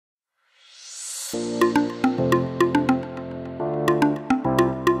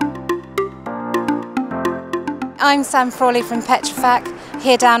I'm Sam Frawley from Petrofac,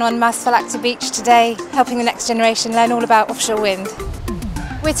 here down on Maasvlakte Beach today, helping the next generation learn all about offshore wind.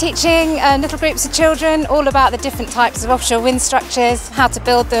 We're teaching little groups of children all about the different types of offshore wind structures, how to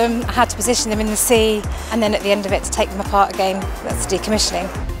build them, how to position them in the sea, and then at the end of it to take them apart again. That's decommissioning.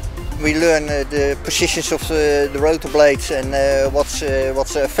 We learn the positions of the rotor blades and what's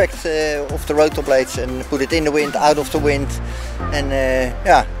the effect of the rotor blades, and put it in the wind, out of the wind, and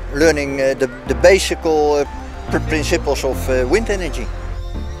yeah, learning the basic principles of wind energy.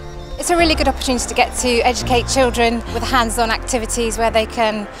 It's a really good opportunity to get to educate children with hands-on activities where they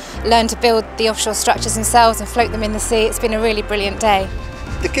can learn to build the offshore structures themselves and float them in the sea. It's been a really brilliant day.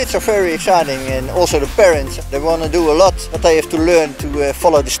 The kids are very exciting, and also the parents. They want to do a lot, but they have to learn to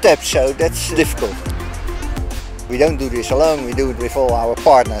follow the steps, so that's difficult. We don't do this alone, we do it with all our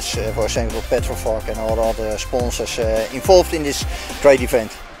partners, for example Petrofac and all the other sponsors involved in this great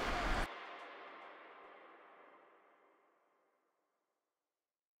event.